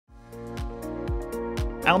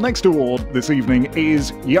Our next award this evening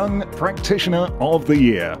is Young Practitioner of the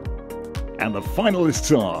Year. And the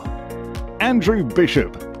finalists are Andrew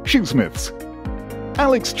Bishop, Shoesmiths;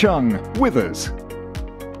 Alex Chung, Withers;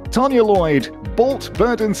 Tanya Lloyd, Bolt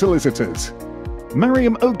Burden Solicitors;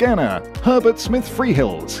 Maryam Oghanna, Herbert Smith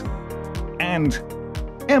Freehills; and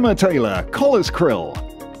Emma Taylor, Collars Krill.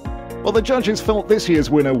 Well, the judges felt this year's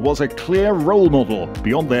winner was a clear role model.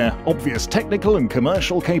 Beyond their obvious technical and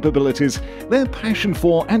commercial capabilities, their passion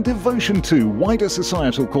for and devotion to wider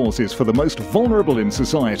societal causes for the most vulnerable in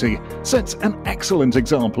society sets an excellent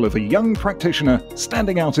example of a young practitioner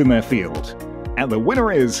standing out in their field. And the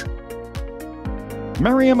winner is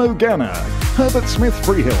Maryam Oghanna, Herbert Smith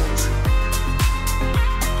Freehills.